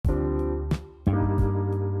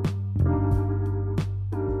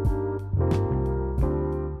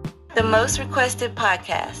the most requested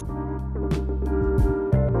podcast.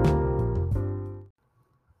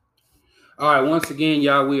 All right, once again,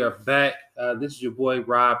 y'all, we are back. This is your boy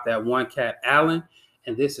Rob, ThatOneCat Allen,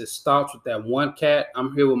 and this is Thoughts with ThatOneCat.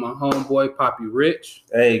 I'm here with my homeboy Poppy Rich.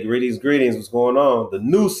 Hey, greetings. What's going on? The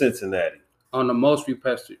new Cincinnati on the most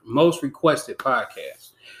requested podcast.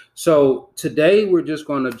 So today we're just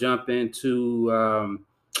going to jump into.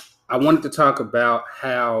 I wanted to talk about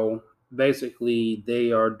how basically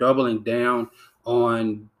they are doubling down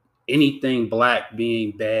on anything black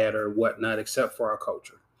being bad or whatnot, except for our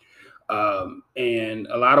culture. And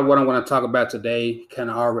a lot of what I'm going to talk about today kind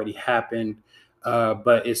of already happened,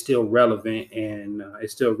 but it's still relevant and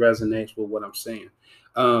it still resonates with what I'm saying.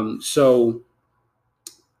 I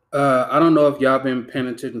don't know if y'all been paying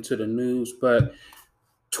attention to the news, but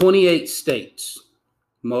 28 states,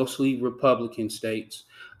 mostly Republican states,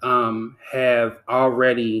 have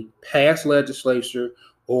already passed legislature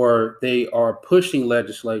or they are pushing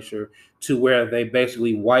legislature to where they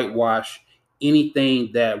basically whitewash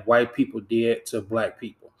anything that white people did to black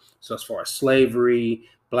people. So as far as slavery,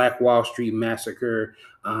 Black Wall Street Massacre,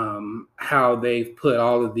 how they've put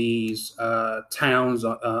all of these towns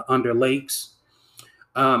under lakes,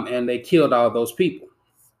 and they killed all those people.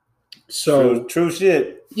 So true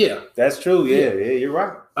shit. Yeah, that's true. Yeah, you're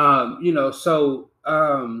right.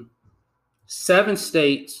 7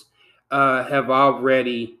 states have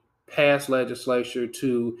already passed legislature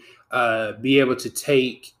to be able to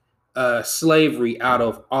take slavery out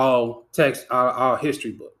of all all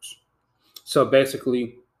history books. So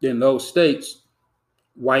basically, in those states,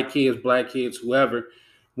 white kids, black kids, whoever,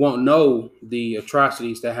 won't know the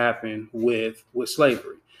atrocities that happened with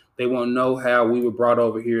slavery. They won't know how we were brought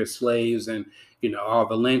over here as slaves and, all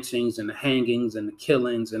the lynchings and the hangings and the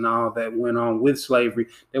killings and all that went on with slavery.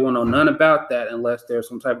 They won't know none about that unless there's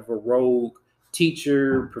some type of a rogue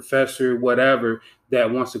teacher, professor, whatever, that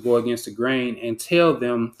wants to go against the grain and tell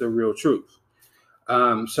them the real truth.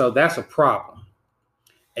 So that's a problem.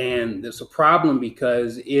 And it's a problem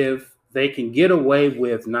because if they can get away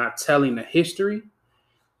with not telling the history,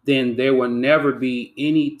 then there will never be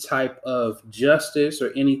any type of justice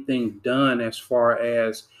or anything done as far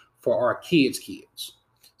as for our kids.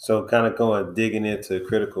 So kind of digging into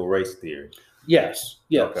critical race theory. Yes.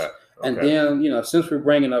 Okay. And then, since we're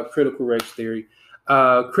bringing up critical race theory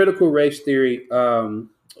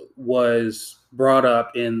was brought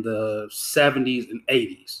up in the 70s and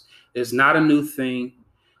 80s. It's not a new thing.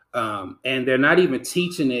 And they're not even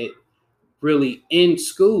teaching it really in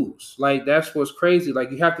schools. Like, that's what's crazy.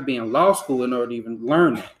 Like, you have to be in law school in order to even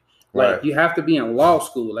learn that. Like, right. You have to be in law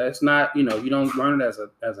school. That's not, you don't learn it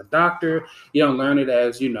as a doctor. You don't learn it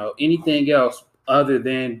as, anything else other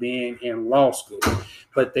than being in law school.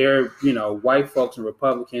 But they're, white folks and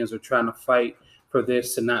Republicans are trying to fight for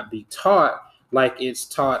this to not be taught like it's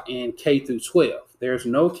taught in K through 12. There's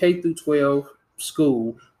no K through 12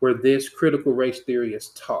 school where this critical race theory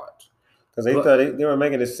is taught. Because they were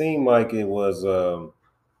making it seem like it was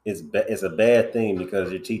it's a bad thing because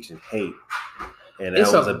you're teaching hate, and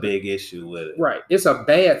that was a big issue with it. Right, it's a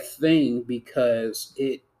bad thing because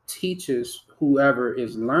it teaches whoever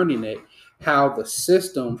is learning it how the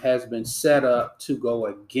system has been set up to go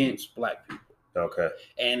against black people. Okay,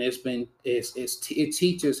 and it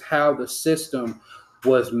teaches how the system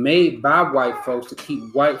was made by white folks to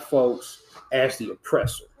keep white folks as the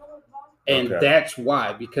oppressor. And that's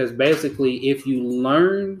why, because basically, if you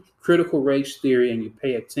learn critical race theory and you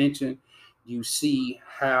pay attention, you see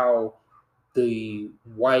how the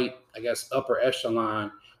white, upper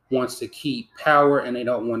echelon wants to keep power and they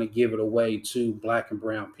don't want to give it away to black and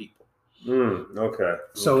brown people.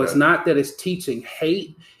 So it's not that it's teaching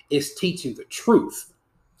hate, it's teaching the truth.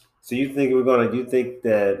 So you think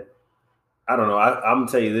that, I don't know, I'm going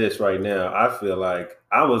to tell you this right now. I feel like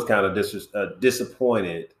I was kind of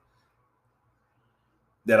disappointed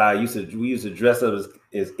that we used to dress up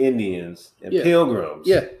as Indians and pilgrims.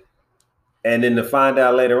 Yeah. And then to find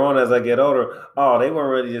out later on as I get older, they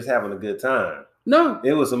weren't really just having a good time. No.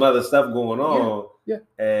 There was some other stuff going on. Yeah.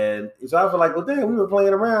 And so I feel like, well, damn, we were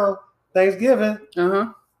playing around Thanksgiving.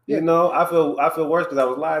 Uh-huh. Yeah. I feel worse because I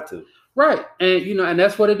was lied to. Right. And, and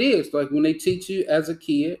that's what it is. Like when they teach you as a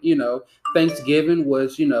kid, Thanksgiving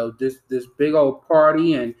was, this big old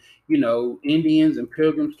party and, Indians and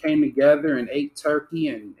pilgrims came together and ate turkey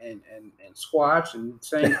and squash and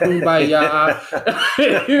sang kumbaya.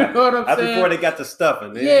 You know what I'm saying? Before they got the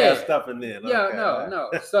stuffing. They got stuffing then. Yeah, okay. No.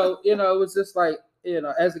 So, it was just like,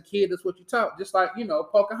 as a kid, that's what you taught. Just like,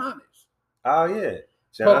 Pocahontas. Oh, yeah.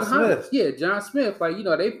 John Smith. Yeah, John Smith. Like,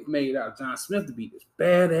 they made out John Smith to be this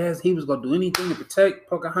badass. He was going to do anything to protect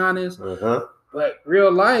Pocahontas. Uh-huh. But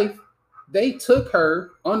real life, they took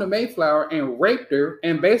her on the Mayflower and raped her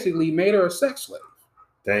and basically made her a sex slave.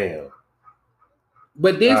 Damn.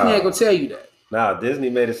 But Disney ain't gonna tell you that. Nah, Disney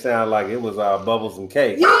made it sound like it was bubbles and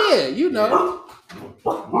cake. Yeah, you know.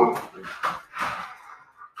 Yeah.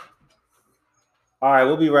 All right,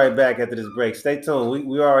 we'll be right back after this break. Stay tuned.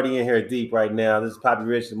 We're already in here deep right now. This is Poppy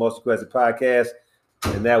Rich, the most requested podcast,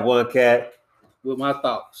 and that one cat with my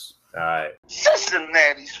thoughts. All right.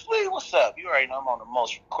 Cincinnati Sweet, what's up? You already know I'm on the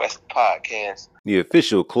most requested podcast. The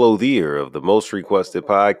official clothier of the most requested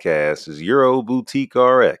podcast is Euro Boutique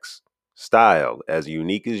RX. Style as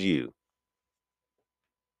unique as you.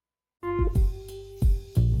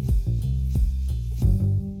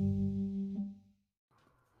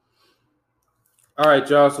 All right,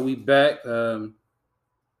 y'all. So we back.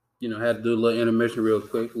 Had to do a little intermission real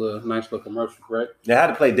quick, nice little commercial break. Yeah, I had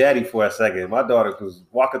to play daddy for a second. My daughter was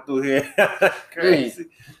walking through here. Crazy.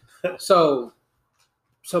 So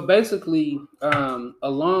basically,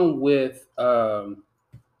 along with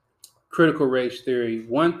critical race theory,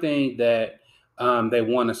 one thing that they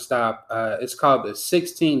want to stop, it's called the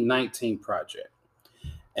 1619 Project.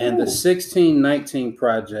 And the 1619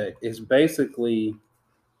 Project is basically,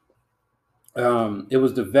 it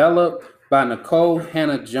was developed by Nicole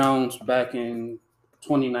Hannah Jones back in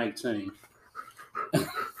 2019.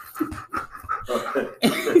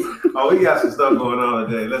 Oh, we got some stuff going on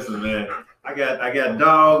today. Listen, man. I got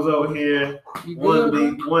dogs over here. One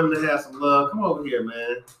to have some love. Come over here,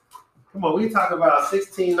 man. Come on, we talking about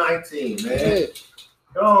 1619, man. Yeah.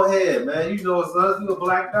 Go ahead, man. You know it's us. You a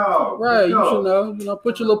black dog. Right. You should know.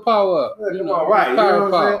 Put your little paw up. Yeah, come on, right. You know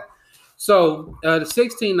what I'm saying? So the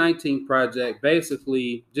 1619 Project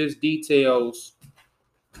basically just details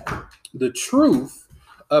the truth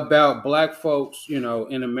about Black folks,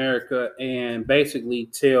 in America, and basically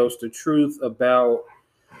tells the truth about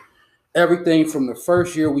everything from the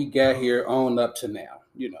first year we got here on up to now.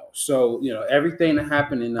 So everything that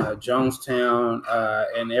happened in Jonestown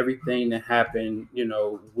and everything that happened,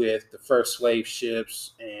 with the first slave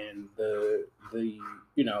ships and the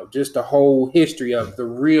just the whole history of the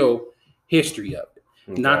real history of it,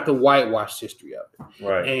 okay. Not the whitewashed history of it.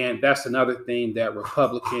 Right. And that's another thing that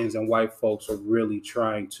Republicans and white folks are really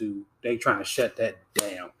trying to shut that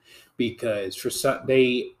down, because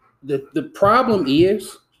the problem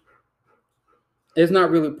is, it's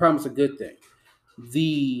not really a problem, it's a good thing.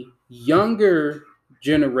 The younger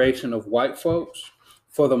generation of white folks,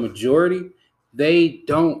 for the majority, they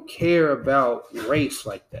don't care about race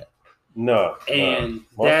like that. No. And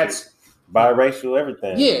that's biracial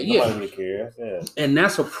everything. Yeah. Nobody really cares. Yeah. And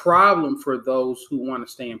that's a problem for those who want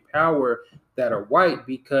to stay in power that are white,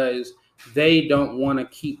 because they don't want to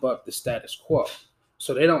keep up the status quo.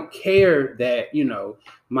 So they don't care that,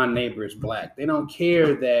 my neighbor is Black. They don't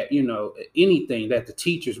care that, anything, that the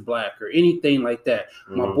teacher's Black or anything like that.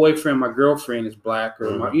 Mm-hmm. My boyfriend, my girlfriend is Black, or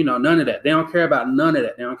mm-hmm. None of that. They don't care about none of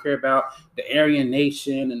that. They don't care about the Aryan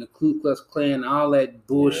Nation and the Ku Klux Klan and all that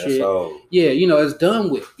bullshit. Yeah, it's done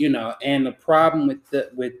with, and the problem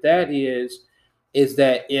with that is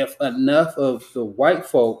that if enough of the white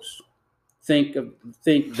folks think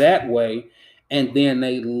that way, and then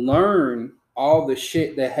they learn all the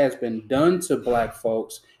shit that has been done to Black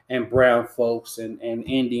folks and brown folks and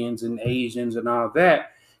Indians and Asians and all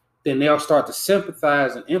that, then they'll start to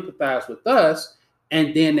sympathize and empathize with us.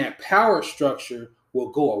 And then that power structure will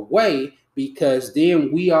go away, because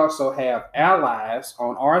then we also have allies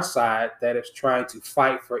on our side that is trying to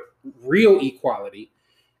fight for real equality.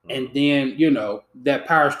 And then, that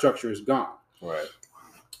power structure is gone. Right.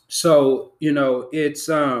 So, it's,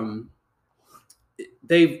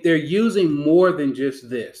 they're using more than just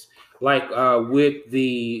this, like with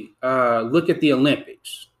the look at the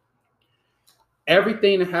Olympics.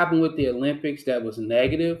 Everything that happened with the Olympics that was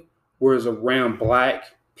negative was around Black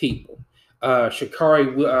people.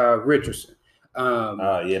 Sha'Carri Richardson.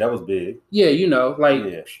 Yeah, that was big. Yeah,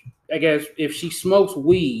 I guess if she smokes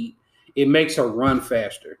weed, it makes her run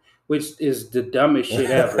faster, which is the dumbest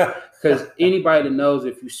shit ever. Because anybody that knows,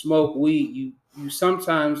 if you smoke weed, you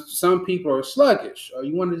sometimes, some people are sluggish, or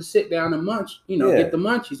you wanted to sit down and munch, get the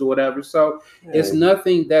munchies or whatever. So it's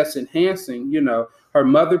nothing that's enhancing. Her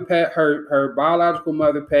mother, her biological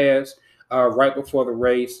mother passed right before the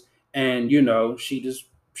race, and she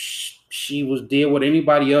did what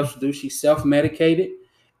anybody else would do. She self-medicated,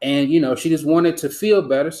 and she just wanted to feel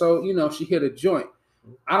better. So she hit a joint.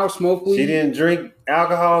 I don't smoke weed. She didn't drink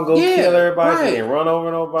alcohol and go kill everybody. Right. She didn't run over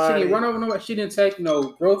nobody. She didn't take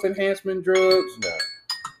no growth enhancement drugs. No.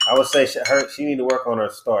 I would say she need to work on her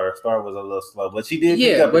start. Her start was a little slow, but she did.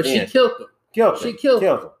 Yeah, but she killed them. She killed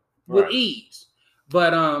them with ease.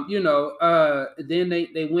 But then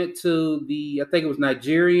they went to I think it was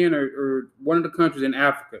Nigerian or one of the countries in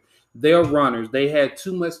Africa. They're runners. They had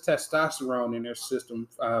too much testosterone in their system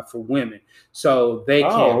for women, so they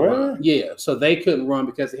can't run. Yeah, so they couldn't run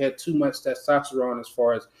because they had too much testosterone as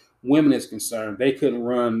far as women is concerned. They couldn't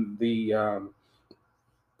run the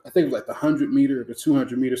I think it was like the 100-meter or the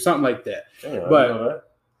 200-meter, something like that. Yeah,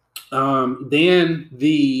 but then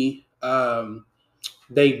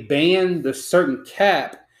they banned the certain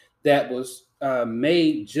cap that was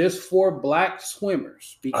made just for black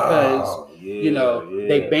swimmers because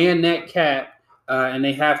they banned that cap and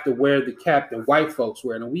they have to wear the cap that white folks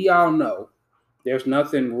wear. And we all know there's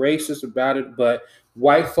nothing racist about it, but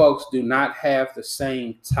white folks do not have the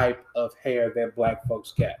same type of hair that black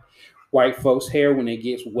folks got. White folks' hair, when it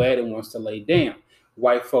gets wet, it wants to lay down.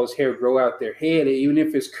 White folks' hair grow out their head, even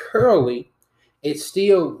if it's curly, it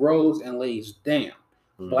still grows and lays down.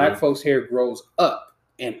 Black folks' hair grows up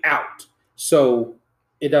and out. So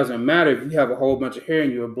it doesn't matter if you have a whole bunch of hair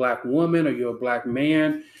and you're a black woman or you're a black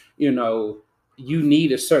man, you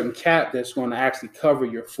need a certain cap that's going to actually cover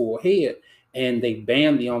your full head. And they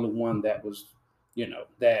banned the only one that was,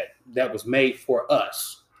 that was made for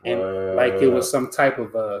us. And like it was some type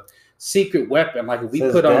of a secret weapon. Like if we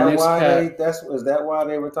put on this cap. Is that why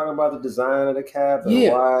they were talking about the design of the cap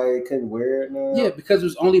and why they couldn't wear it now? Yeah, because it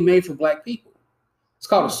was only made for black people. It's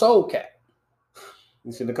called a soul cap.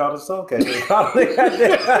 You should have called it a soul cap. You know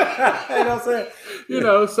what I'm saying?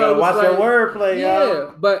 So watch your wordplay, y'all.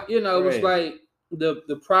 Yeah, but it was like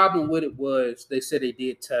the problem with it was they said they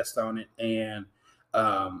did test on it and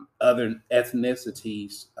other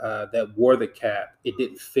ethnicities that wore the cap, it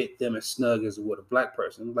didn't fit them as snug as it would a black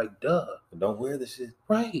person. I'm like, duh. Don't wear the shit.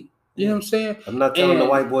 Right. You know what I'm saying? I'm not telling the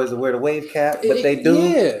white boys to wear the wave cap, but they do.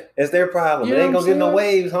 Yeah. It's their problem. They ain't gonna get no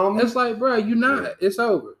waves, homie. It's like, bro, you're not. Yeah. It's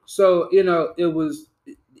over. So, it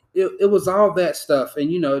was all that stuff. And,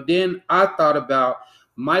 then I thought about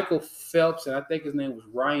Michael Phelps, and I think his name was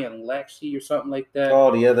Ryan Lexie or something like that. Oh,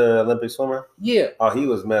 the other Olympic swimmer? Yeah. Oh, he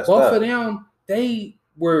was messed up. Both of them, they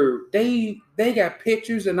got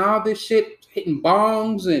pictures and all this shit, hitting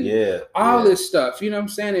bongs and all this stuff. You know what I'm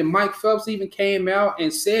saying? And Mike Phelps even came out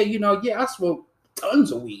and said, I smoked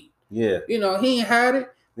tons of weed. Yeah. He ain't had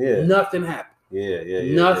it. Yeah. Nothing happened.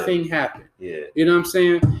 Yeah. Nothing happened. Yeah. You know what I'm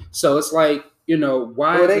saying? So it's like,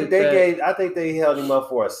 why? Well, I think they held him up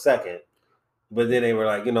for a second, but then they were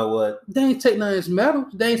like, you know what? They ain't take none of his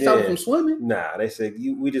medals. They ain't stop him from swimming. Nah, they said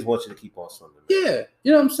we just want you to keep on swimming. Man. Yeah,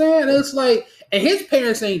 you know what I'm saying? And it's like, and his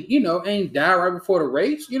parents ain't died right before the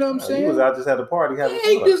race. You know what I'm saying? He was out just at the party.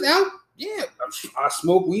 He just out. Yeah, I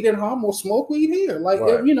smoke weed at home or smoke weed here. Like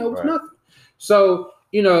it was nothing. So.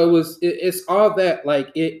 It's all that.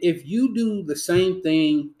 Like if you do the same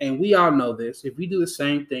thing, and we all know this, if we do the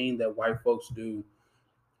same thing that white folks do,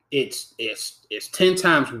 it's 10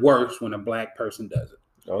 times worse when a black person does it.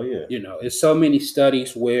 Oh yeah. It's so many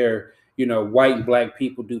studies where white and black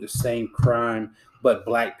people do the same crime, but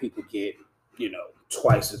black people get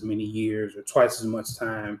twice as many years or twice as much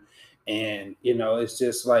time, and it's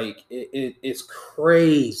just like it's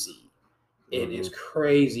crazy. It is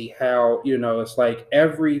crazy how, it's like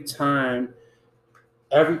every time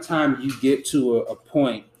you get to a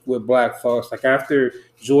point with black folks, like after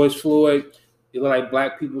George Floyd, it looked like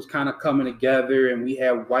black people was kind of coming together and we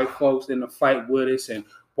had white folks in the fight with us, and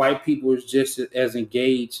white people was just as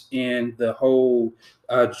engaged in the whole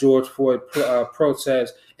George Floyd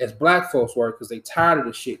protest as black folks were, because they tired of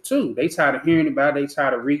the shit too. They tired of hearing about it. They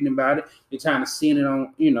tired of reading about it. They tired of seeing it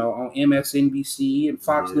on, on MSNBC and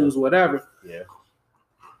Fox News or whatever. Yeah.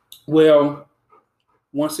 Well,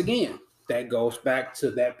 once again, that goes back to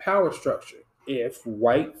that power structure. If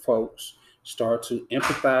white folks start to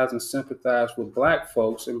empathize and sympathize with black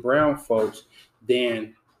folks and brown folks,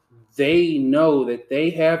 then they know that they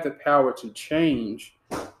have the power to change.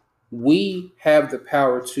 We have the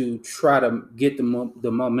power to try to get the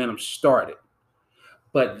momentum started.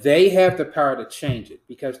 But they have the power to change it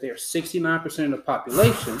because they're 69% of the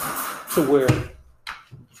population to where...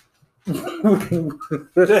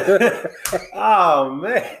 Oh,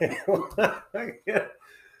 man.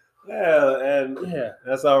 Well, and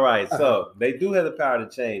that's all right. So they do have the power to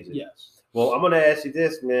change it. Yes. Well, I'm going to ask you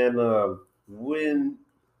this, man. When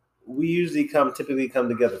we usually typically come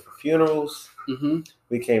together for funerals,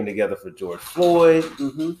 we came together for George Floyd.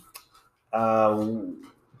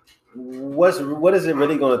 What is it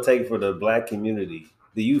really going to take for the black community?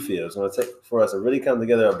 Do you feel it's going to take for us to really come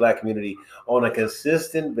together, a black community, on a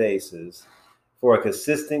consistent basis for a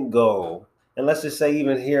consistent goal? And let's just say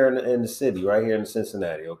even here in the city, right here in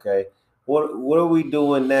Cincinnati, okay? what are we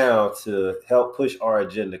doing now to help push our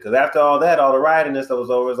agenda? Because after all that, all the rioting and stuff was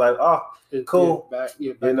over. It's like, oh, cool. Back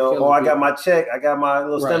I got my check. I got my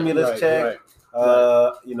little stimulus check.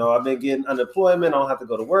 I've been getting unemployment. I don't have to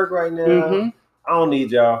go to work right now. Mm-hmm. I don't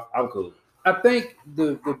need y'all. I'm cool. I think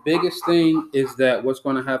the biggest thing is that what's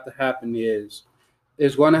going to have to happen is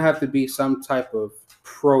there's going to have to be some type of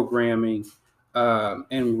programming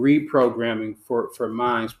and reprogramming for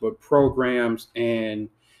minds, but programs and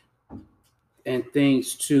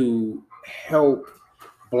things to help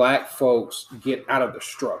Black folks get out of the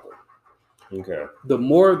struggle. Okay. The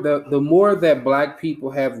more that Black people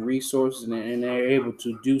have resources and they're able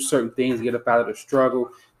to do certain things, get up out of the struggle,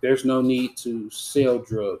 there's no need to sell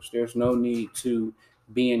drugs. There's no need to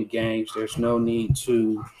be in gangs. There's no need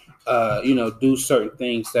to, do certain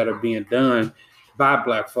things that are being done by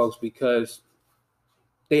Black folks because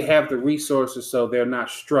they have the resources, so they're not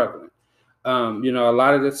struggling. A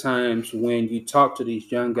lot of the times when you talk to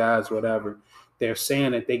these young guys, whatever, they're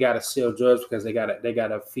saying that they got to sell drugs because they got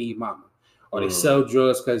to feed mama. Or they sell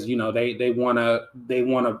drugs because they want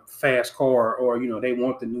a fast car, or they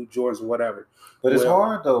want the new Jordans or whatever. But it's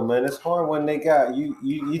hard though, man. It's hard when they got you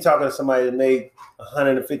talking to somebody that made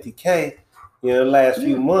 $150K. The last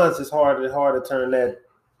few months, it's hard to turn that.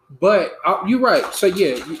 But you're right. So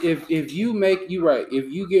yeah, if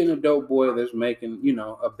you getting a dope boy that's making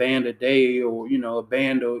a band a day or a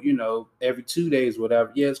band or every 2 days,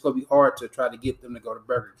 whatever. Yeah, it's gonna be hard to try to get them to go to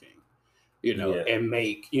Burger King. And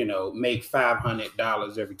make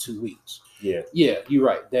 $500 every 2 weeks. Yeah, you're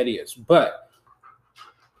right. That is. But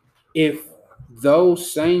if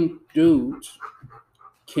those same dudes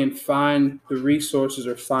can find the resources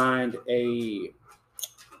or find a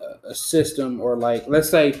system or let's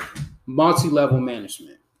say multi-level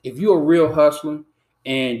management. If you're a real hustler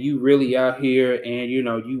and you really out here and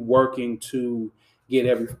you working to get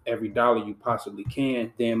every dollar you possibly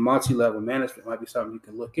can, then multi-level management might be something you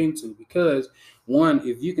can look into because one,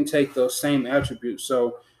 if you can take those same attributes,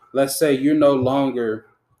 so let's say you're no longer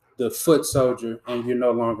the foot soldier and you're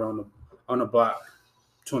no longer on the block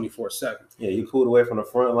 24/7. Yeah, you pulled away from the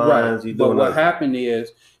front lines. Right. But what happened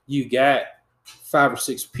is you got 5 or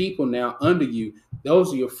 6 people now under you.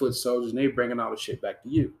 Those are your foot soldiers, and they're bringing all the shit back to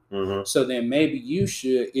you. Mm-hmm. So then maybe you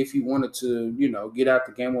should, if you wanted to, get out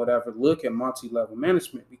the game or whatever, look at multi-level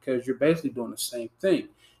management because you're basically doing the same thing.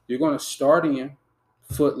 You're going to start in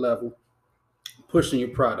foot level, pushing your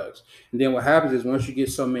products. And then what happens is once you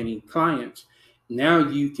get so many clients, now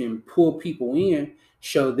you can pull people in,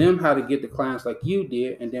 show them how to get the clients like you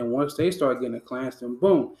did. And then once they start getting the clients, then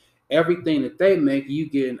boom. Everything that they make, you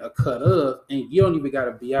getting a cut of, and you don't even got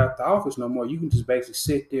to be out the office no more. You can just basically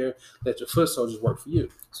sit there, let your foot soldiers work for you.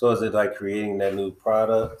 So is it like creating that new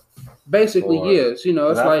product? Basically, yes.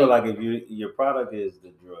 It's I feel like if your product is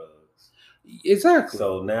the drugs, exactly.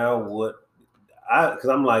 So now because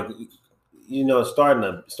I'm like,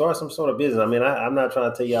 start some sort of business. I mean, I'm not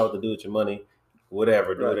trying to tell you what to do with your money,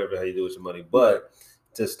 whatever, do whatever how you do with your money, but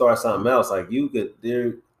to start something else, like you could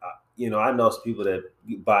there. I know some people that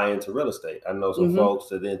buy into real estate. I know some folks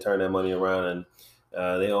that then turn that money around and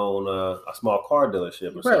they own a small car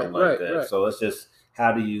dealership or something like that. Right. So it's just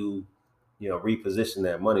how do you, reposition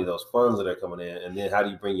that money, those funds that are coming in, and then how do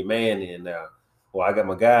you bring your man in now? Well, I got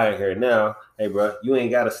my guy here now. Hey, bro, you ain't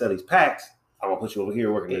got to sell these packs. I'm gonna put you over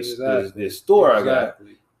here working this store I got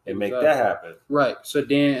and make that happen. Right. So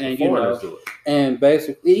then, and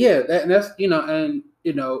basically, that's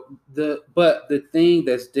the thing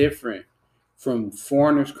that's different from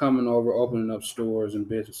foreigners coming over, opening up stores and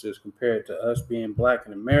businesses compared to us being Black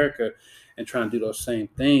in America and trying to do those same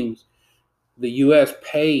things. The U.S.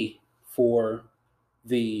 pay for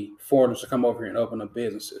the foreigners to come over here and open up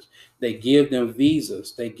businesses. They give them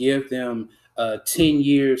visas. They give them 10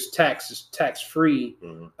 years tax-free,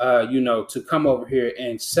 to come over here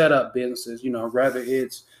and set up businesses, whether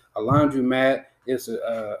it's a laundromat, it's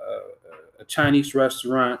a Chinese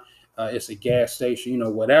restaurant, it's a gas station,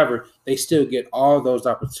 whatever, they still get all those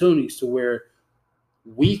opportunities to where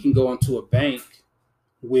we can go into a bank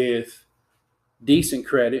with decent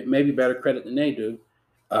credit, maybe better credit than they do,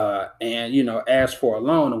 and, ask for a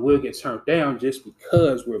loan and we'll get turned down just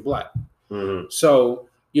because we're Black. Mm-hmm. So,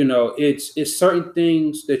 it's certain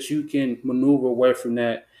things that you can maneuver away from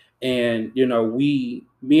that. And,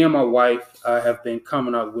 me and my wife have been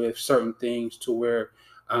coming up with certain things to where,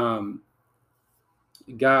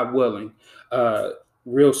 God willing,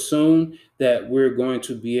 real soon that we're going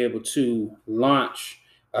to be able to launch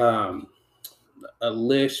a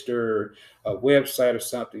list or a website or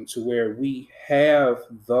something to where we have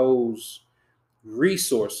those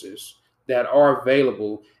resources that are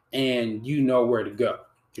available and you know where to go.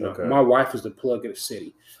 My wife is the plug of the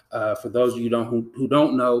city. For those of you who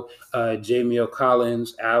don't know, Jamie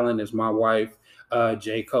Collins Allen is my wife.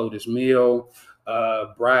 J. Code is Mill.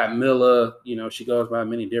 Brad Miller, she goes by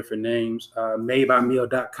many different names.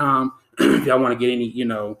 Madebymill.com. If y'all want to get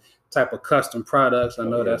any, type of custom products, I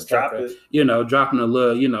know that's dropping a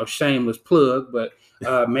little, shameless plug, but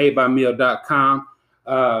madebymill.com.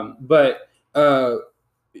 But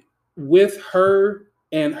with her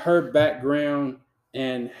and her background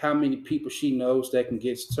and how many people she knows that can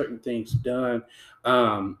get certain things done,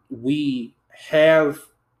 we have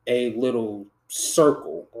a little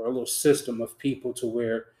circle or a little system of people to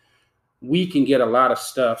where we can get a lot of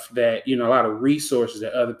stuff that, a lot of resources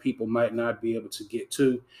that other people might not be able to get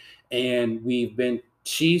to. And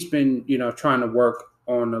she's been, trying to work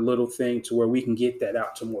on a little thing to where we can get that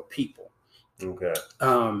out to more people. Okay.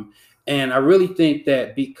 And I really think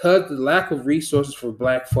that because the lack of resources for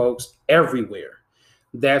Black folks everywhere,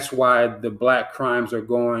 that's why the Black crimes are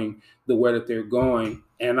going the way that they're going.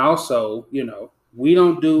 And also, we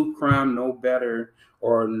don't do crime no better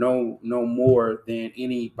or no more than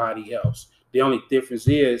anybody else. The only difference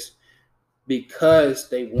is because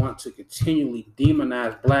they want to continually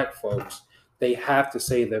demonize Black folks, they have to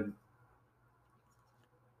say that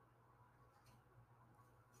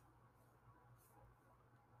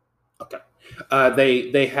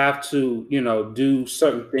they have to, do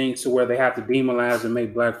certain things to where they have to demonize and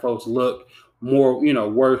make Black folks look more,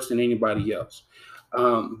 worse than anybody else.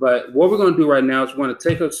 But what we're going to do right now is we're going to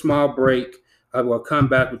take a small break. We'll come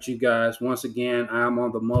back with you guys. Once again, I'm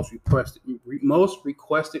on the most requested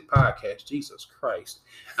podcast. Jesus Christ.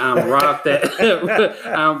 I'm Rob ThatOneCat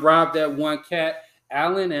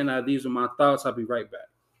Allen, and these are my thoughts. I'll be right back.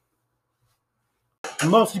 The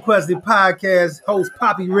most requested podcast host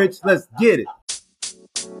Poppy Rich. Let's get it.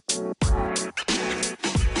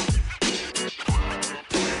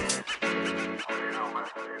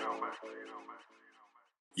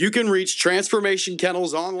 You can reach Transformation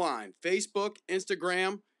Kennels online, Facebook,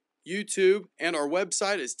 Instagram, YouTube, and our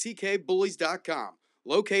website is tkbullies.com,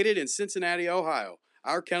 located in Cincinnati, Ohio.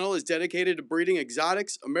 Our kennel is dedicated to breeding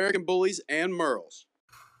exotics, American bullies, and merles.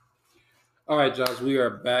 All right, Josh, we are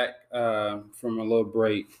back from a little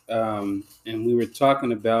break, and we were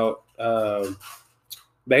talking about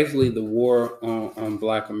basically the war on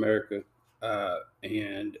Black America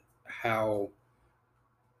and how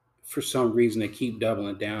for some reason they keep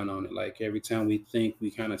doubling down on it. Like every time we think we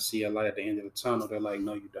kind of see a light at the end of the tunnel, they're like,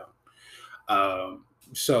 no, you don't.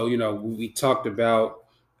 So, we talked about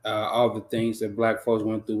all the things that Black folks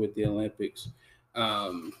went through with the Olympics.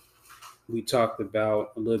 We talked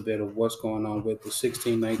about a little bit of what's going on with the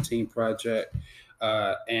 1619 Project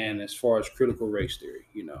and as far as critical race theory,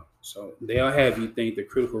 So they'll have you think that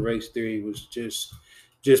critical race theory was just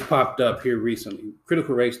popped up here recently.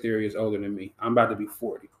 Critical race theory is older than me. I'm about to be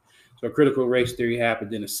 40. So critical race theory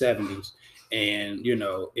happened in the 70s. And,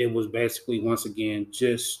 it was basically, once again,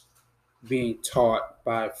 just being taught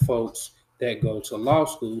by folks that go to law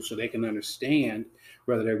school so they can understand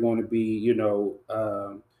whether they're going to be,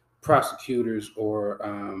 prosecutors or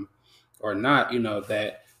not,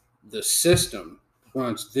 that the system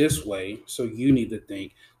runs this way. So you need to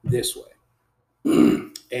think this way.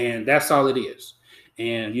 And that's all it is.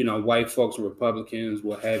 And, white folks and Republicans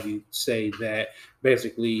will have you say that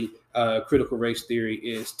basically critical race theory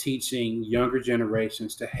is teaching younger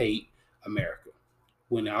generations to hate America.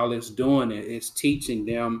 When all it's doing is teaching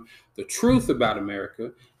them the truth about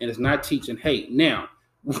America, and it's not teaching hate. Now,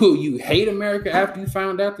 will you hate America after you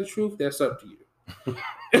found out the truth? That's up to you.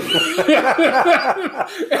 You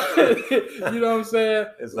know what I'm saying?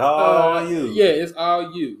 It's all you. Yeah, it's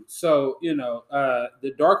all you. So,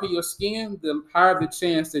 the darker your skin, the higher the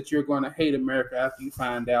chance that you're going to hate America after you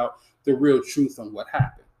find out the real truth on what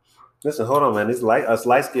happened. Listen, hold on, man. It's like us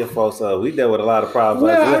light-skinned folks. We dealt with a lot of problems.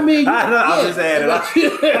 Well, I'm just adding.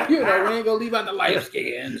 We ain't gonna leave out the light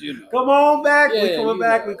skins. Come on back. Yeah, we coming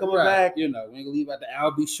back. We coming back. We ain't gonna leave out the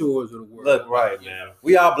Albie Shores of the world. Look, right, man.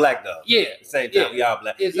 We all Black though. Yeah. At the same time, we all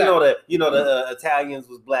Black. Exactly. The Italians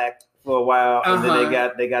was Black for a while, and then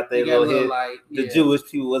they got their little hit. Light. The Jewish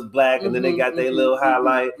people was Black, and then they got their little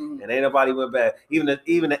highlight, and ain't nobody went back. Even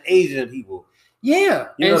the Asian people. Yeah.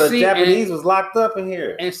 The Japanese was locked up in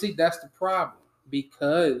here. And see, that's the problem.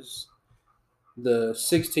 Because the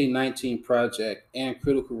 1619 Project and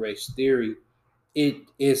critical race theory, it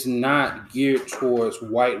is not geared towards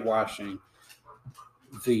whitewashing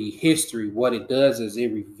the history. What it does is it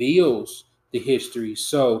reveals the history.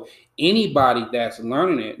 So anybody that's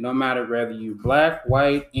learning it, no matter whether you're Black,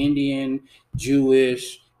 white, Indian,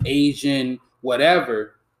 Jewish, Asian,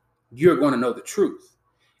 whatever, you're going to know the truth.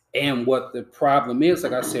 And what the problem is,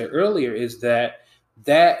 like I said earlier, is that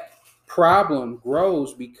problem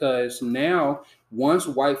grows because now once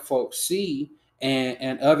white folks see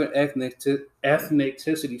and other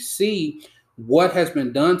ethnicities see what has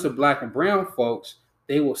been done to black and brown folks,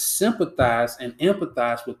 they will sympathize and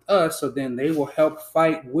empathize with us. So then they will help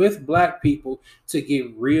fight with black people to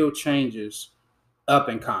get real changes up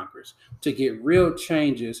in Congress, to get real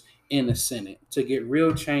changes in the Senate, to get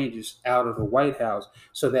real changes out of the White House,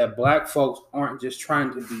 so that black folks aren't just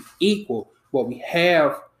trying to be equal, but we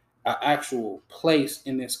have an actual place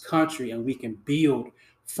in this country and we can build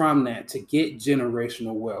from that to get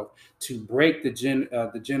generational wealth, to break the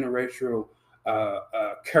generational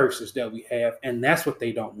curses that we have. And that's what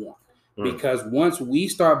they don't want. Because once we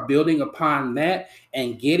start building upon that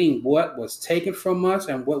and getting what was taken from us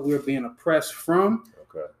and what we're being oppressed from,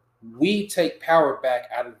 we take power back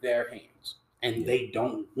out of their hands. And they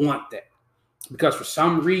don't want that. Because for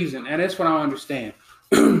some reason, and that's what I understand,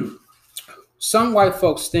 some white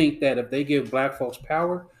folks think that if they give black folks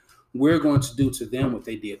power, we're going to do to them what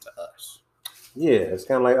they did to us. Yeah, it's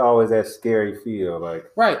kind of like always that scary feel. Like,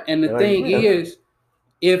 right. And the thing is,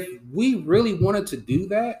 if we really wanted to do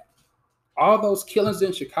that, all those killings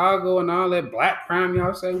in Chicago and all that black crime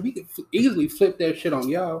y'all say, we could easily flip that shit on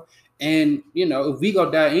y'all. And, you know, if we go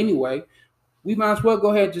die anyway, we might as well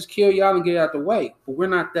go ahead and just kill y'all and get out the way. But we're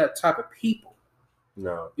not that type of people.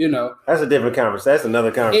 No. You know. That's a different conversation. That's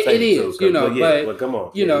another conversation. It is, too, you know, but come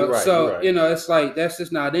on. You know, right, so, right. You know, it's like, that's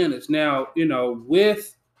just not in us. Now, you know,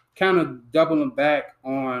 with kind of doubling back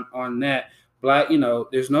on that, black, you know,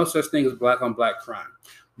 there's no such thing as black on black crime.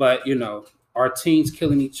 But, you know, our teens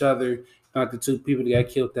killing each other, the two people that got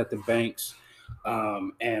killed at the banks,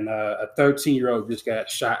 and a 13-year-old just got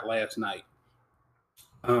shot last night.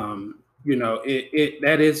 You know,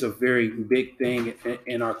 that is a very big thing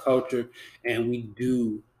in our culture, and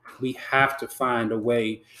we have to find a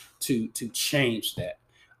way to change that,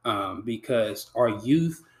 because our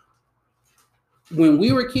youth, when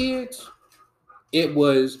we were kids, it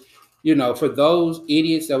was, you know, for those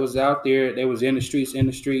idiots that was out there, they was in the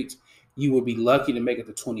streets, you would be lucky to make it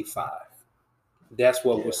to 25. That's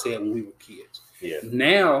what was said when we were kids. Yeah.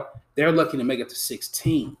 Now they're lucky to make it to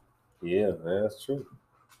 16. Yeah, that's true.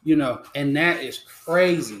 You know, and that is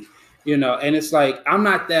crazy. You know, and it's like, I'm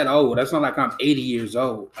not that old. That's not like I'm 80 years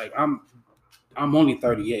old. Like I'm only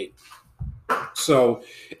 38. So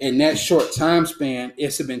in that short time span,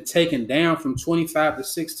 it's been taken down from 25 to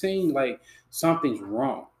 16. Like something's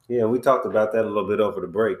wrong. Yeah, we talked about that a little bit over the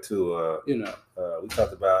break too. You know, we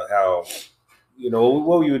talked about how, you know,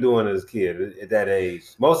 what you were doing as a kid at that age.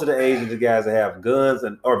 Most of the age of the guys that have guns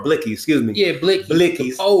or blickies, excuse me. Yeah,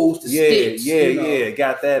 blickies. Poles, sticks. Yeah.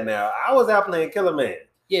 Got that now. I was out playing Killer Man.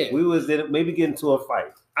 Yeah. We was maybe getting to a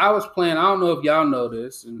fight. I was playing, I don't know if y'all know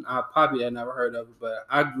this, and I probably had never heard of it, but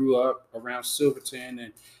I grew up around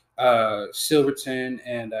Silverton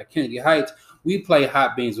and Kennedy Heights. We play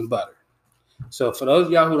hot beans and butter. So for those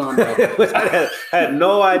of y'all who don't know, I had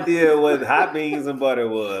no idea what hot beans and butter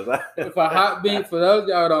was. For those of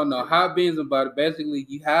y'all who don't know, hot beans and butter, basically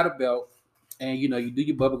you had a belt and, you know, you do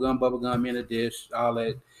your bubble gum in a dish, all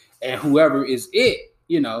that. And whoever is it,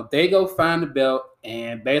 you know, they go find the belt,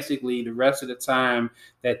 and basically the rest of the time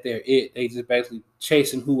that they're it, they just basically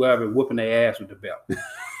chasing whoever, whooping their ass with the belt.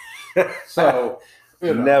 So...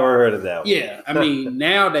 You know. Never heard of that one. Yeah, I mean,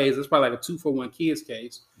 nowadays it's probably like a 2-for-1 kids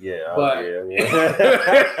case. Yeah, but yeah.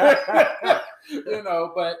 you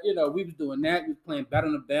know, we was doing that. We was playing Battle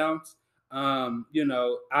on the Bounce. You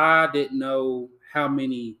know, I didn't know how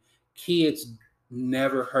many kids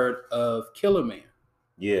never heard of Killer Man.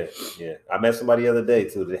 Yeah. I met somebody the other day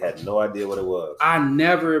too that had no idea what it was. I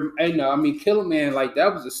mean, Killer Man, like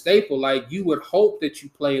that was a staple. Like you would hope that you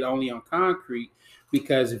played only on concrete.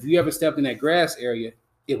 Because if you ever stepped in that grass area,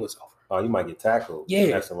 it was over. Oh, you might get tackled.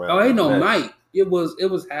 Yeah. Oh, ain't no might. It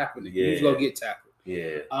was happening. Yeah. You was gonna get tackled.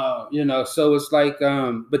 Yeah. You know, so it's like,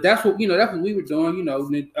 but that's what we were doing. You know,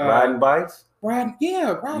 riding bikes. Riding.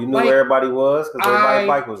 You knew where everybody was because everybody's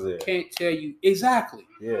bike was there. Can't tell you exactly.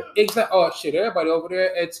 Yeah. Exactly. Oh shit! Everybody over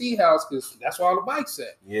there at T House because that's where all the bikes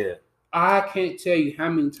at. Yeah. I can't tell you how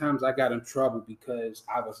many times I got in trouble because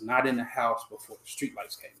I was not in the house before the street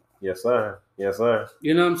lights came on. Yes, sir.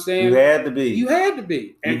 You know what I'm saying? You had to be.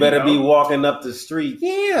 And you better be walking up the street.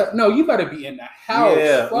 Yeah. No, you better be in the house.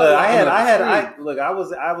 Yeah. Look, I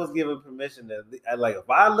was given permission to, like, if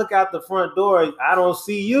I look out the front door, I don't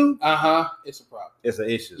see you. It's a problem. It's an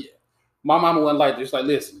issue. Yeah. My mama wasn't like this. Like,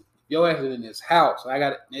 listen, your ass is in this house. I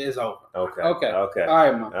got it. It's over. Okay. All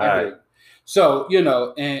right, mom. All right. So, you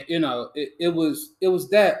know, and, you know, it was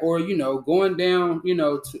that, or, you know, going down, you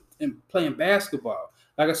know, and playing basketball.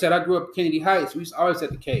 Like I said, I grew up in Kennedy Heights. We was always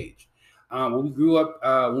at the Cage. When we grew up,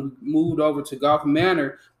 when we moved over to Golf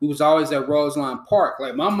Manor, we was always at Roseline Park.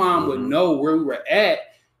 Like my mom would know where we were at.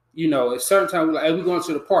 You know, at certain time, we're like, hey, we going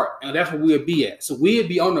to the park, and that's where we'd be at. So we'd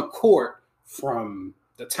be on the court from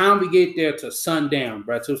the time we get there to sundown,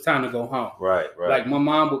 bro. So it's time to go home. Right. Like my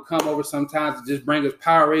mom would come over sometimes and just bring us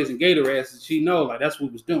Powerades and Gatorades, and she know like that's what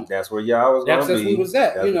we was doing. That's where y'all was going to be. That's where we was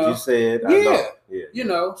at. That's you know, what you said. Yeah. I know. Yeah. You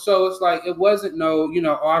know, so it's like it wasn't no, you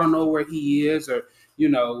know, oh, I don't know where he is, or you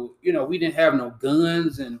know, we didn't have no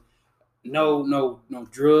guns and no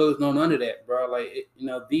drugs, no none of that, bro. Like you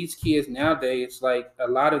know, these kids nowadays, like a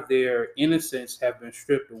lot of their innocence have been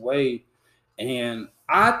stripped away, and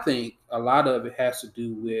I think a lot of it has to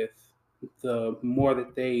do with the more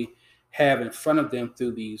that they have in front of them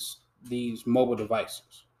through these mobile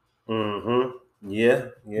devices. Yeah.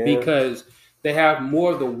 Because they have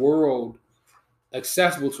more of the world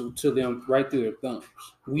accessible to them right through their thumbs.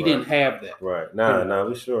 We didn't have that. Right. Nah,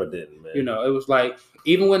 we sure didn't, man. You know, it was like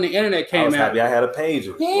even when the internet came I was out. happy I had a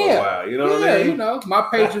pager for a while. You know what I mean? You know, my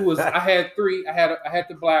pager was I had 3. I had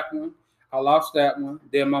the black one. I lost that one.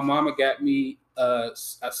 Then my mama got me a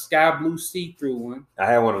sky blue see-through one. I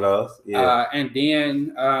had one of those. Yeah. And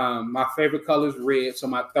then my favorite color is red. So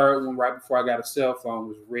my third one, right before I got a cell phone,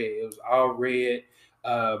 was red. It was all red,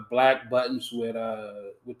 black buttons with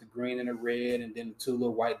the green and the red, and then the 2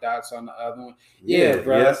 little white dots on the other one. Yeah,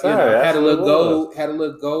 bro. Yes, sir. You know, had a little gold. Had a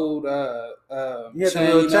little gold. You had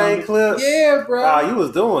the little chain clip. Yeah, bro. Oh, you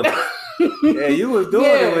was doing it. Yeah, you was doing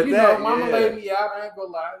it with you that. Know, mama laid me out. I ain't gonna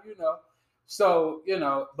lie. You know. So, you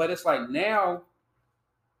know, but it's like now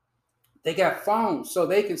they got phones, so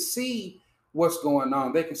they can see what's going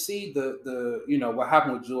on. They can see the you know, what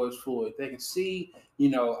happened with George Floyd. They can see, you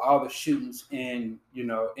know, all the shootings in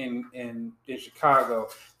Chicago.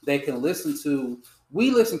 They can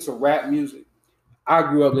we listen to rap music. I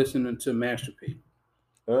grew up listening to Master P.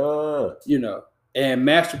 You know, and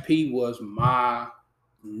Master P was my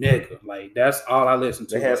nigga. Like that's all I listened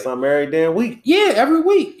to. They had something every damn week. Yeah, every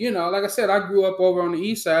week. You know, like I said, I grew up over on the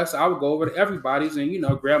east side, so I would go over to everybody's and, you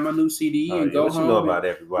know, grab my new CD and go home. What you know about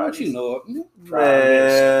everybody? What you know?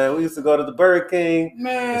 Man, we used to go to the Burger King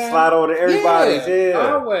and slide over to everybody's.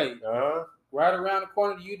 Yeah. Always. Right around the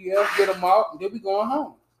corner to UDF, get them out, and then we going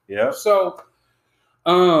home. Yeah. So,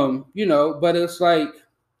 you know, but it's like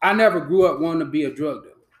I never grew up wanting to be a drug dealer.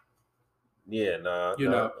 Yeah, you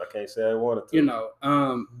know, I can't say I wanted to. You know,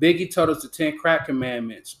 Biggie told us the 10 crack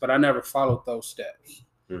commandments, but I never followed those steps.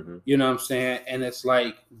 You know what I'm saying? And it's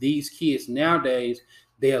like these kids nowadays,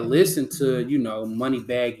 they'll listen to, you know,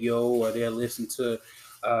 Moneybag Yo, or they'll listen to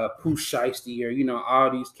Pooh Shiesty, or, you know,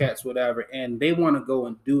 all these cats, whatever, and they want to go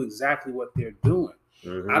and do exactly what they're doing.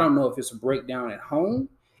 I don't know if it's a breakdown at home,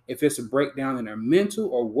 if it's a breakdown in their mental,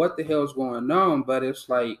 or what the hell's going on, but it's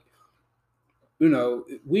like, you know,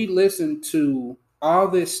 we listen to all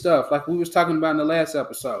this stuff, like we was talking about in the last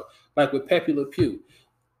episode, like with Pepe Le Pew.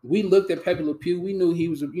 We looked at Pepe Le Pew. We knew he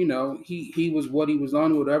was, you know, he was what he was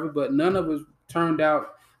on, or whatever, but none of us turned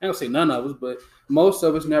out, I don't say none of us, but most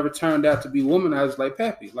of us never turned out to be womanized like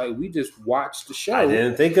Pepe. Like, we just watched the show. I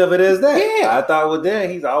didn't think of it as that. Yeah. I thought, well, then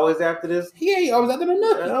he's always after this. Yeah, he always after the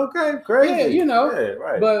nookie. Okay, crazy. Yeah, you know. Yeah,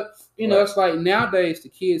 right. But, you know, it's like nowadays the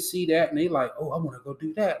kids see that and they like, oh, I want to go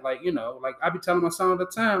do that. Like, you know, like I be telling my son all the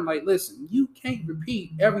time, like, listen, you can't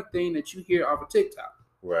repeat everything that you hear off of TikTok.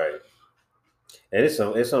 Right. And it gets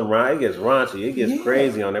raunchy, it gets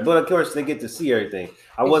crazy on there. But of course, they get to see everything.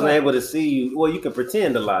 I wasn't able to see you. Well, you can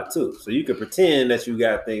pretend a lot too. So you can pretend that you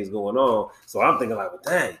got things going on. So I'm thinking like, well,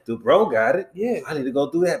 dang, dude, bro got it. Yeah, I need to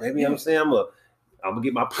go do that. Maybe I'm saying I'm gonna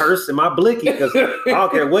get my purse and my blicky, because I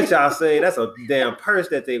don't care what y'all say. That's a damn purse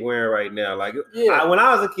that they wearing right now. Like when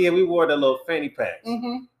I was a kid, we wore the little fanny packs,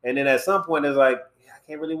 and then at some point it's like, I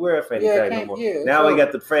can't really wear a fanny pack no more. Now we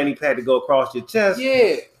got the fanny pack to go across your chest.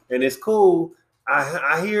 Yeah, and it's cool.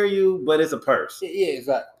 I hear you, but it's a purse. Yeah,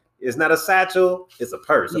 exactly. It's not a satchel. It's a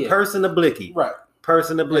purse. A purse and a blicky. Right. Purse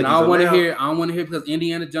and a blicky. And I don't want to hear because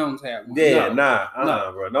Indiana Jones had one. Yeah,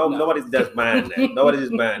 bro. Nobody's just buying that. Nobody's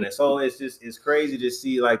just buying that. So it's crazy to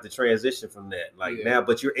see like the transition from that. Like now,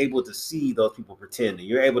 but you're able to see those people pretending.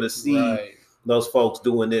 You're able to see those folks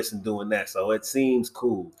doing this and doing that. So it seems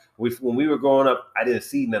cool. When we were growing up, I didn't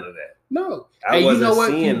see none of that. No. I wasn't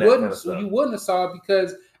seeing that kind of stuff. You wouldn't have saw it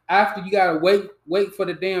because after you gotta wait for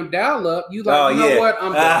the damn dial up, you like, know what?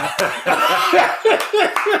 I'm done.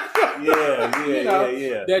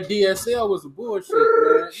 Yeah. That DSL was a bullshit,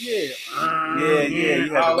 man.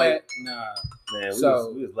 You had all that. Nah, man.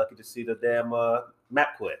 We was lucky to see the damn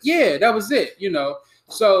MapQuest. Yeah, that was it.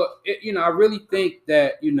 So I really think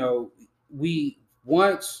that we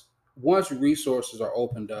once once resources are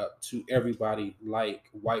opened up to everybody, like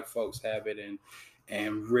white folks have it,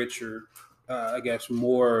 and richer, I guess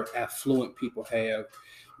more affluent people have,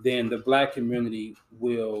 then the black community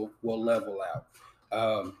will level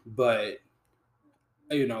out. But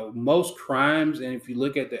most crimes, and if you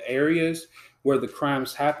look at the areas where the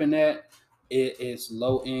crimes happen at, it is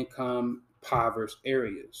low income, impoverished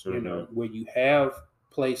areas. Where you have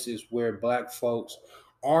places where black folks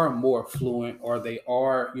are more affluent, or they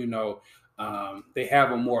are, they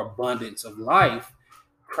have a more abundance of life.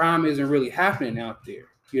 Crime isn't really happening out there,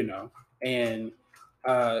 and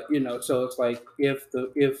so it's like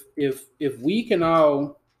if we can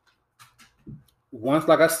all once,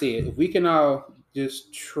 like I said, if we can all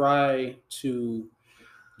just try to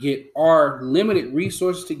get our limited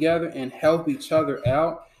resources together and help each other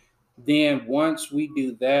out, then once we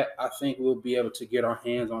do that, I think we'll be able to get our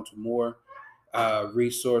hands onto more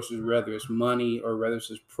resources, whether it's money or whether it's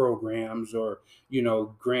just programs or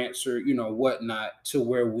grants or whatnot, to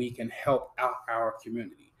where we can help out our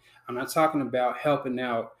community. I'm not talking about helping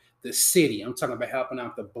out the city. I'm talking about helping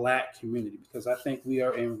out the black community, because I think we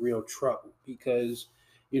are in real trouble. Because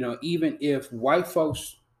even if white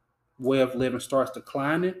folks' way of living starts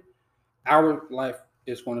declining, our life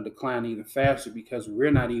is going to decline even faster, because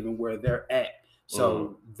we're not even where they're at.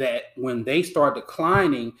 So that when they start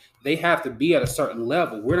declining, they have to be at a certain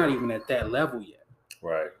level. We're not even at that level yet.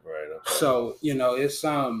 Right. Okay. So it's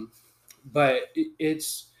but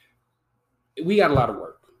it's we got a lot of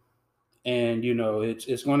work, and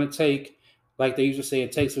it's going to take, like they used to say,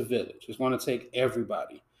 it takes a village. It's going to take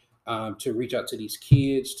everybody to reach out to these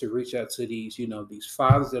kids, to reach out to these these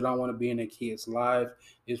fathers that don't want to be in their kids' life.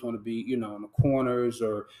 Just want to be in the corners,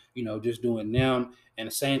 or just doing them. And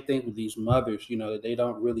the same thing with these mothers, that they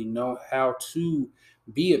don't really know how to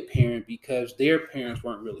be a parent, because their parents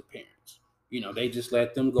weren't really parents. They just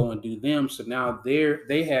let them go and do them. So now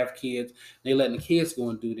they have kids, they letting the kids go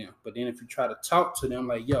and do them. But then if you try to talk to them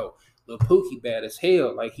like, yo, little Pookie bad as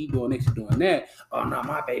hell, like he doing this, he doing that. Oh no,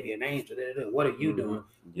 my baby an angel. What are you doing?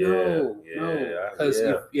 No. Because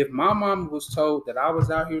if my mama was told that I was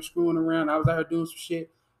out here screwing around, I was out here doing some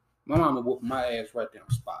shit, my mama whooped my ass right there on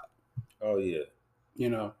the spot. Oh yeah.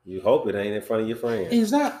 You hope it ain't in front of your friends.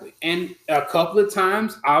 Exactly. And a couple of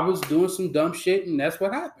times I was doing some dumb shit, and that's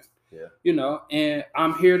what happened. Yeah. And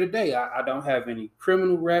I'm here today. I don't have any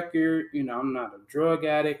criminal record. I'm not a drug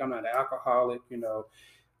addict. I'm not an alcoholic.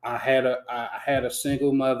 I had a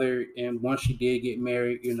single mother, and once she did get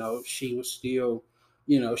married, she was still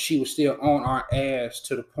on our ass,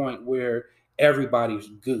 to the point where everybody's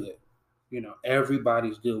good.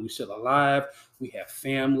 Everybody's good. We're still alive. We have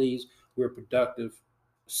families. We're productive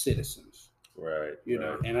citizens. Right.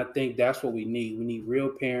 And I think that's what we need. We need real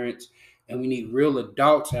parents, and we need real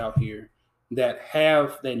adults out here that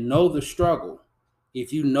know the struggle.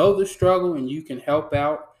 If you know the struggle and you can help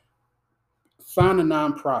out, find a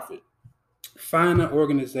nonprofit, find an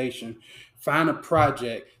organization, find a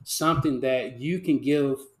project, something that you can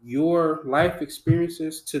give your life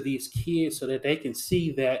experiences to these kids, so that they can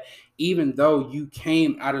see that even though you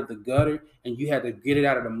came out of the gutter and you had to get it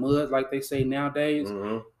out of the mud, like they say nowadays,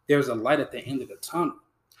 there's a light at the end of the tunnel.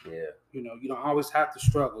 Yeah. You don't always have to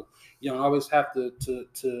struggle. You don't always have to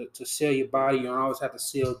sell your body. You don't always have to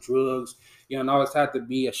sell drugs. You don't always have to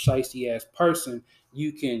be a shiesty ass person.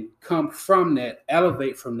 You can come from that,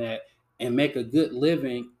 elevate from that, and make a good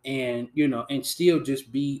living, and and still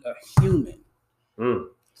just be a human.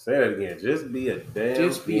 Say that again. Just be a damn.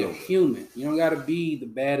 Just be a human. You don't gotta be the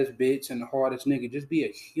baddest bitch and the hardest nigga. Just be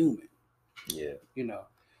a human. Yeah.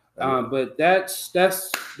 But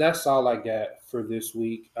that's all I got for this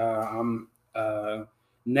week.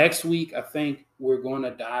 Next week I think we're going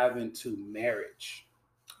to dive into marriage.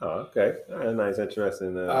 Oh, okay. Nice,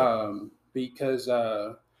 interesting. Because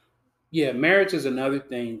marriage is another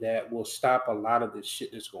thing that will stop a lot of this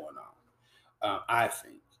shit that's going on. I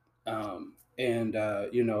think. A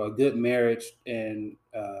good marriage and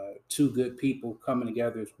two good people coming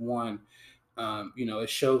together as one. It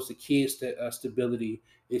shows the kids that stability.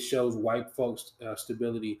 It shows white folks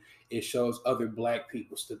stability. It shows other black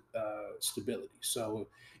people stability. So,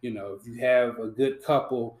 if you have a good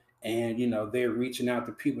couple and, they're reaching out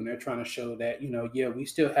to people and they're trying to show that, we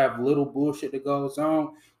still have little bullshit that goes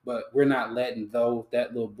on, but we're not letting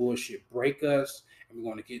that little bullshit break us. And we're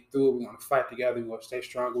going to get through it. We're going to fight together. We're going to stay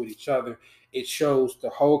stronger with each other. It shows the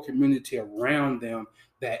whole community around them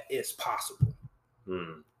that it's possible.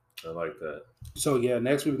 I like that. So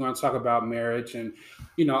next week we're going to talk about marriage and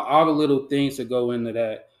all the little things that go into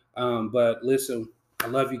that. But listen, I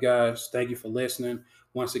love you guys. Thank you for listening.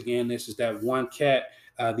 Once again, this is ThatOneCat.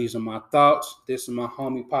 These are my thoughts. This is my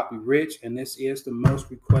homie Poppy Rich, and this is the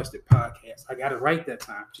most requested podcast. I got it right that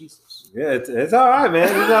time. Jesus. Yeah, it's all right, man.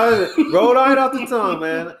 It's all right. Roll right off the tongue,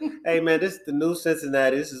 man. Hey, man, this is the new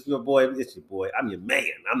Cincinnati. This is your boy. It's your boy. I'm your man.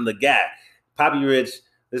 I'm the guy. Poppy Rich.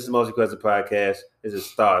 This is the most requested podcast. This is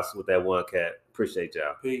Stars with that one cat. Appreciate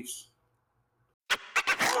y'all. Peace.